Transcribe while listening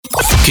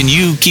Can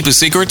you keep a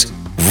secret?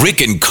 Rick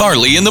and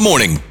Carly in the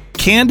morning.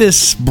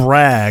 Candace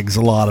brags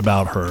a lot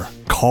about her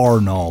car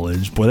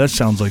knowledge. Boy, that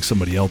sounds like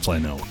somebody else I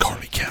know.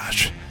 Carly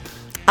Cash.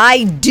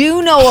 I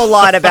do know a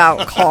lot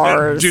about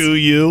cars. Do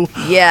you?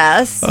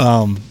 Yes.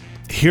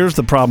 Here's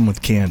the problem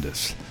with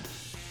Candace.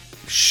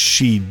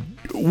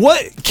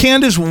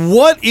 Candace,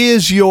 what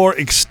is your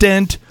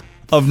extent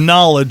of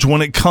knowledge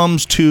when it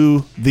comes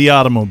to the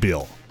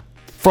automobile?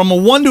 From a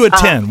 1 to a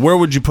 10, where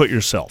would you put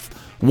yourself?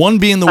 1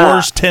 being the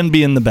worst, 10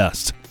 being the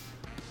best.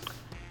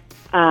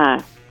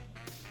 2.75.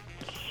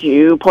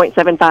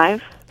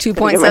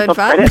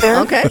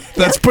 2.75? Okay.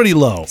 That's pretty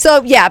low.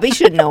 So, yeah, but you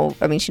should know.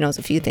 I mean, she knows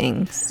a few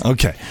things.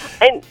 Okay.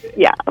 And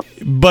yeah.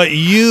 But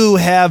you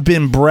have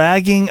been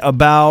bragging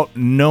about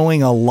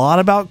knowing a lot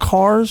about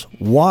cars.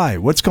 Why?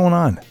 What's going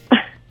on?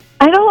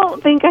 I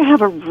don't think I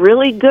have a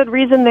really good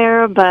reason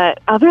there,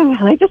 but other than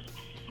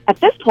at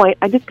this point,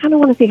 I just kind of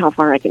want to see how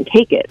far I can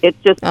take it. It's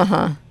just,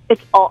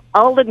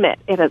 I'll admit,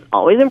 it has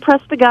always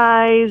impressed the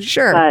guys.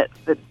 Sure. But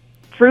the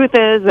truth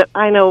is that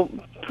I know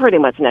pretty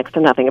much next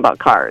to nothing about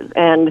cars.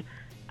 And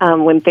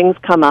when things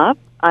come up,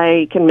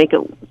 I can make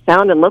it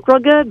sound and look real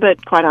good,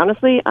 but quite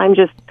honestly, I'm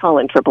just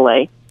calling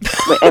AAA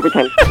every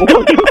time something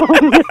goes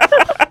wrong.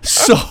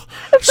 So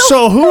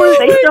who are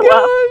they show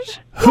up?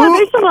 Yeah,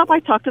 they show up.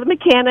 I talk to the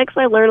mechanics.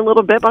 I learn a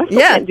little bit, but I still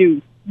can't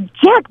do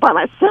jack by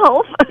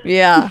myself.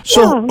 Yeah.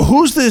 So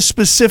who's the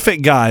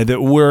specific guy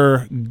that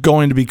we're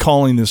going to be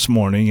calling this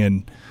morning?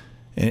 And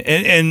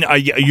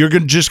you're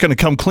just going to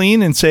come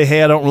clean and say,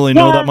 hey, I don't really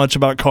know that much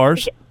about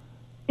cars?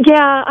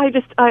 Yeah,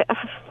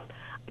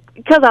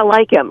 because I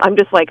like him, I'm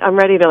just I'm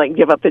ready to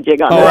give up the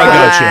jig on it. it.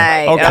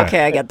 I got you.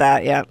 Okay, I get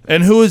that, yeah.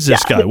 And who is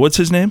this guy? What's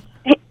his name?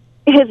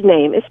 His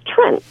name is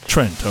Trent.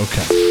 Trent,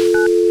 okay.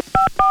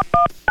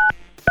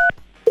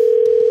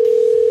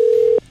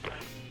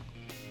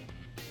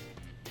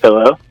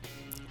 Hello?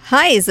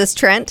 Hi, is this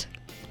Trent?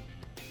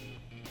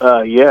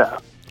 Yeah.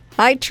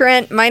 Hi,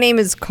 Trent. My name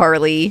is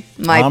Carly.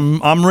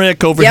 I'm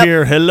Rick over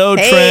here. Hello,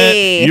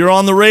 Hey. Trent. You're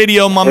on the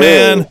radio, my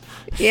man.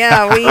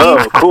 Yeah, we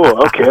Oh,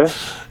 cool. Okay.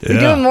 we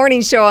do a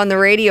morning show on the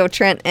radio,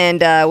 Trent,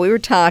 and we were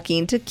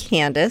talking to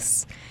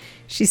Candace.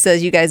 She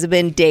says you guys have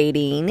been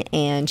dating,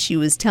 and she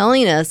was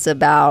telling us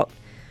about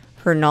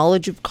her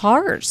knowledge of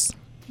cars.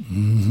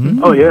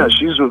 Mm-hmm. Oh yeah,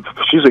 she's a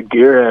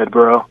gearhead,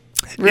 bro.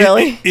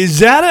 Really? Is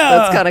that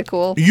That's kind of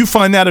cool. You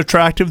find that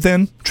attractive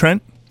then,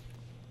 Trent?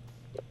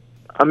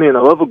 I mean,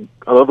 I love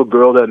a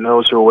girl that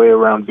knows her way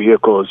around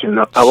vehicles. You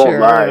know, I won't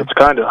lie, it's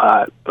kind of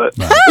hot, but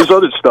there's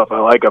other stuff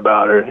I like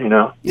about her. You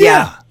know.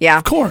 Yeah.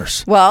 Of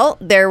course. Well,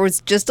 there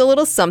was just a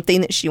little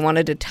something that she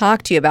wanted to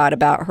talk to you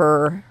about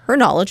her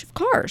knowledge of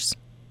cars.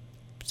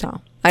 So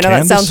I know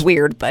Candace? that sounds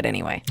weird, but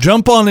anyway.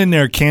 Jump on in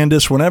there,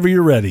 Candace, whenever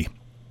you're ready.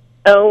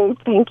 Oh,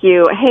 thank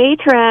you. Hey,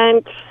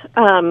 Trent.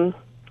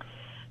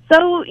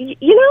 So, you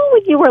know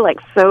when you were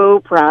so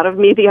proud of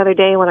me the other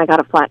day when I got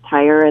a flat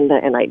tire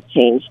and I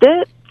changed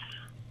it?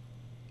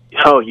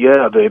 Oh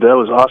yeah, babe, that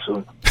was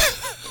awesome.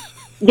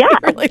 Yeah.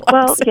 Really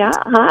well, awesome. yeah.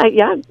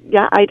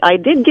 I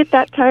did get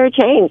that tire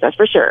changed, that's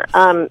for sure.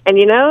 And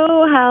you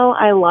know how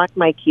I locked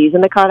my keys in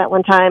the car that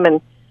one time,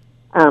 and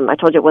I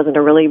told you it wasn't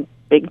a really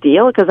big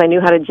deal because I knew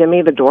how to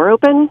jimmy the door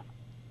open?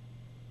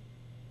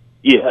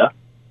 Yeah.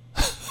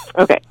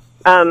 Okay.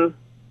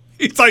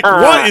 It's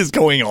what is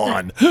going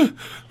on?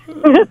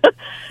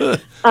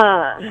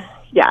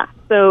 Yeah.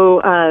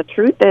 So,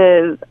 truth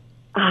is,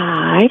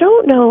 I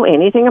don't know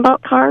anything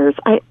about cars.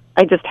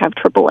 I just have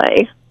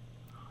AAA.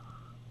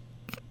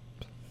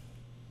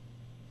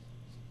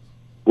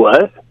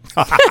 What?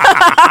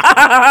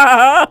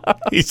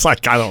 He's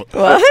like, I don't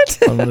What?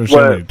 understand what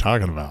you're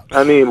talking about.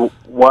 I mean,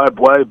 why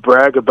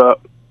brag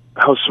about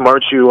how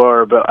smart you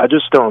are? But I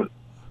just don't,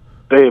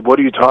 babe. What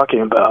are you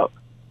talking about?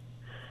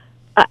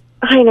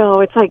 I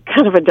know, it's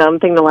kind of a dumb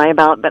thing to lie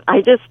about, but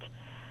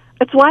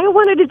it's why I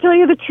wanted to tell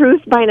you the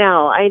truth by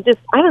now. I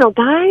don't know,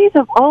 guys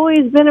have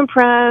always been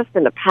impressed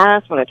in the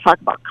past when I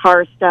talk about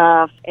car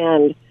stuff,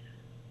 and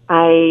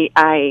I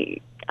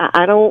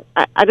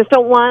just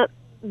don't want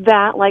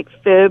that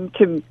fib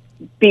to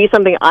be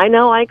something I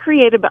know I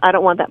created, but I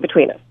don't want that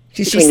between us.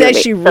 She says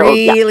she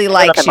really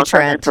likes you,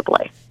 Trent.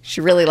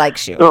 She really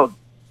likes you. Oh,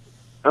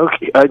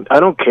 okay. I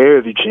don't care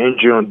if you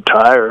change your own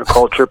tire or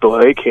call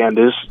AAA,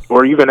 Candace,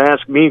 or even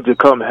ask me to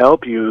come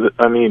help you.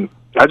 I mean,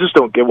 I just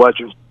don't get why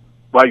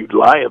you'd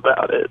lie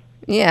about it.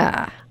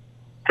 Yeah.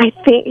 I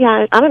think,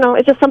 I don't know.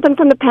 It's just something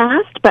from the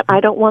past, but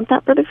I don't want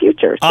that for the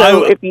future.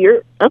 So if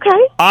you're,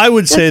 okay. I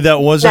would say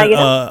that wasn't,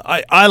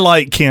 I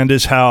like,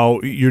 Candace,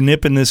 how you're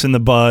nipping this in the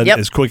bud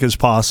as quick as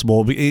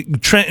possible.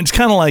 Trent, it's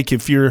kind of like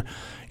if you're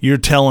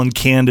telling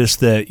Candace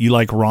that you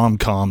like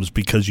rom-coms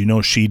because you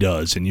know she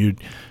does, and you're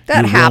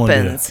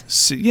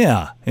happens.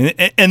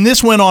 And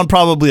this went on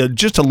probably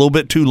just a little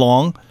bit too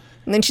long.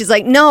 And then she's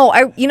like, no,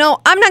 I'm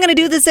not going to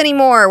do this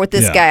anymore with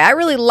this guy. I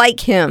really like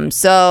him.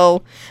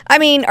 So, I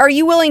mean, are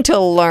you willing to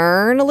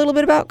learn a little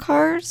bit about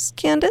cars,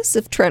 Candace,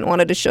 if Trent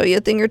wanted to show you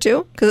a thing or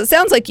two? Because it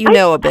sounds like you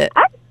know a bit.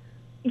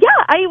 Yeah,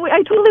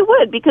 I totally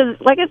would, because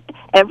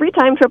every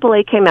time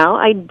AAA came out,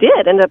 I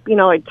did end up,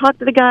 I talked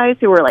to the guys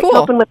who were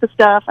helping with the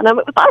stuff, and I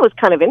thought it was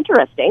kind of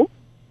interesting.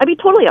 I'd be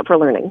totally up for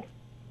learning.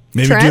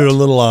 Maybe Trent? do a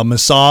little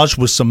massage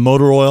with some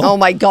motor oil. Oh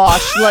my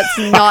gosh, let's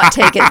not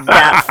take it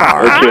that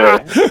far.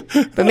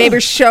 Okay. But maybe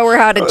show her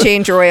how to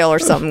change her oil or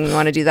something. You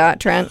want to do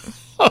that, Trent?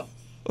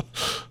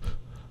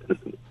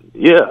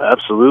 Yeah,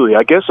 absolutely.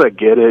 I guess I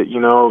get it,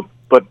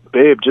 but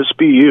babe, just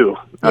be you.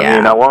 I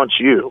mean, I want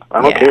you.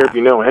 I don't care if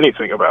you know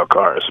anything about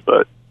cars,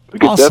 but we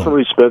could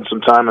definitely spend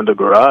some time in the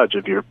garage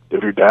if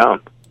you're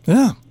down.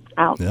 Yeah.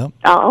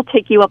 I'll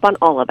take you up on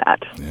all of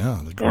that. Yeah,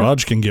 the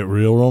garage can get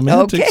real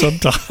romantic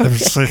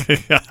sometimes.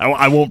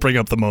 I won't bring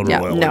up the motor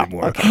oil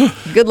anymore. Okay.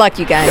 Good luck,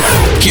 you guys.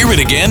 Hear it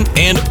again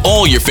and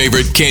all your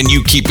favorite Can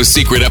You Keep a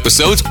Secret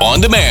episodes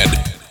on demand